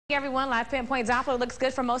Everyone, live pinpoint Doppler looks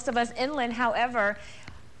good for most of us inland. However,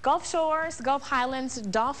 Gulf Shores, Gulf Highlands,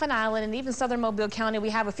 Dauphin Island, and even southern Mobile County, we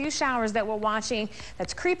have a few showers that we're watching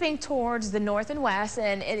that's creeping towards the north and west,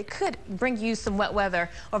 and it could bring you some wet weather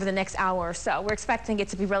over the next hour or so. We're expecting it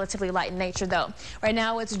to be relatively light in nature, though. Right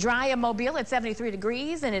now, it's dry in Mobile at 73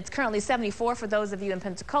 degrees, and it's currently 74 for those of you in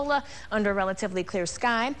Pensacola under a relatively clear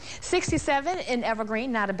sky. 67 in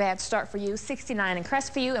Evergreen, not a bad start for you. 69 in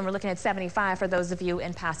Crestview, and we're looking at 75 for those of you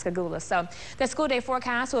in Pascagoula. So the school day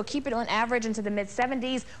forecast will keep it on average into the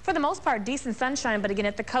mid-70s. For the most part, decent sunshine, but again,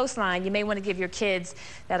 at the coastline, you may want to give your kids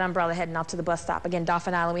that umbrella heading off to the bus stop. Again,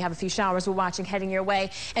 Dauphin Island, we have a few showers we're watching heading your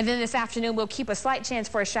way. And then this afternoon, we'll keep a slight chance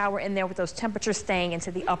for a shower in there with those temperatures staying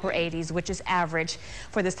into the upper 80s, which is average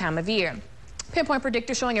for this time of year. Pinpoint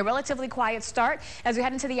predictor showing a relatively quiet start. As we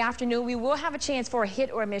head into the afternoon, we will have a chance for a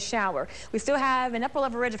hit or a miss shower. We still have an upper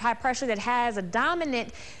level ridge of high pressure that has a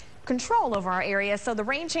dominant control over our area, so the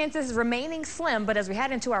rain chances remaining slim, but as we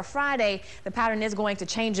head into our Friday, the pattern is going to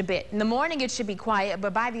change a bit. In the morning, it should be quiet,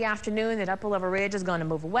 but by the afternoon, that upper level ridge is going to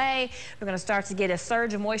move away. We're going to start to get a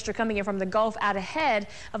surge of moisture coming in from the Gulf out ahead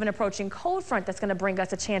of an approaching cold front that's going to bring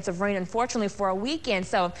us a chance of rain, unfortunately, for a weekend.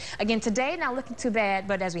 So again, today, not looking too bad,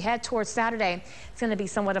 but as we head towards Saturday, it's going to be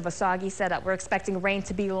somewhat of a soggy setup. We're expecting rain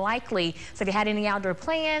to be likely, so if you had any outdoor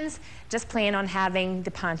plans, just plan on having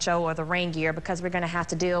the poncho or the rain gear, because we're going to have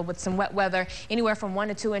to deal with some wet weather, anywhere from 1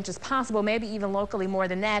 to 2 inches possible, maybe even locally more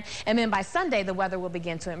than that. And then by Sunday, the weather will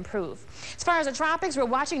begin to improve. As far as the tropics, we're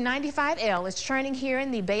watching 95L. It's churning here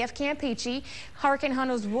in the Bay of Campeche. Hurricane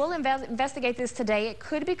hunters will investigate this today. It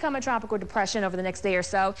could become a tropical depression over the next day or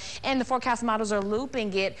so, and the forecast models are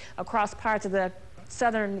looping it across parts of the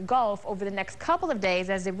southern Gulf over the next couple of days,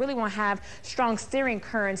 as they really won't have strong steering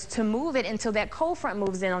currents to move it until that cold front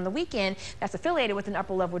moves in on the weekend. That's affiliated with an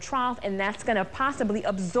upper level trough, and that's going to possibly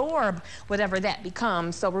absorb whatever that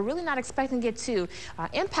becomes. So we're really not expecting it to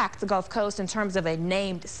impact the Gulf Coast in terms of a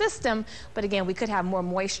named system, but again, we could have more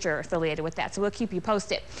moisture affiliated with that, so we'll keep you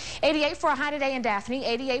posted. 88 for a high today in Daphne,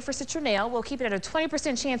 88 for Citronelle. We'll keep it at a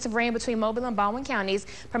 20% chance of rain between Mobile and Baldwin counties,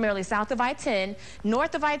 primarily south of I-10.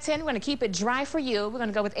 North of I-10, we're going to keep it dry for you. We're going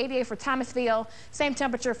to go with 88 for Thomasville, same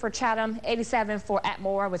temperature for Chatham, 87 for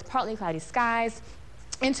Atmore with partly cloudy skies.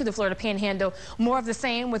 Into the Florida Panhandle, more of the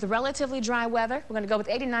same with relatively dry weather. We're going to go with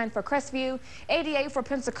 89 for Crestview, 88 for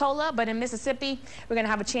Pensacola, but in Mississippi, we're going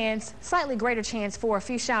to have a chance, slightly greater chance for a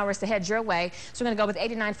few showers to head your way. So we're going to go with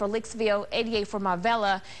 89 for Licksville, 88 for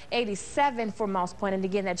Marvella, 87 for Moss Point, and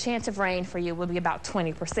again, that chance of rain for you will be about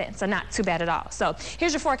 20%, so not too bad at all. So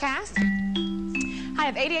here's your forecast. High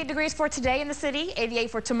of 88 degrees for today in the city, 88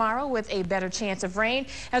 for tomorrow with a better chance of rain.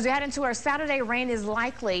 As we head into our Saturday, rain is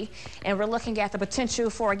likely, and we're looking at the potential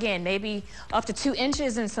for, again, maybe up to 2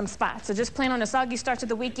 inches in some spots. So just plan on a soggy start to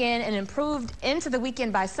the weekend and improved into the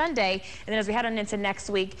weekend by Sunday. And then as we head on into next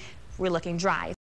week, we're looking dry.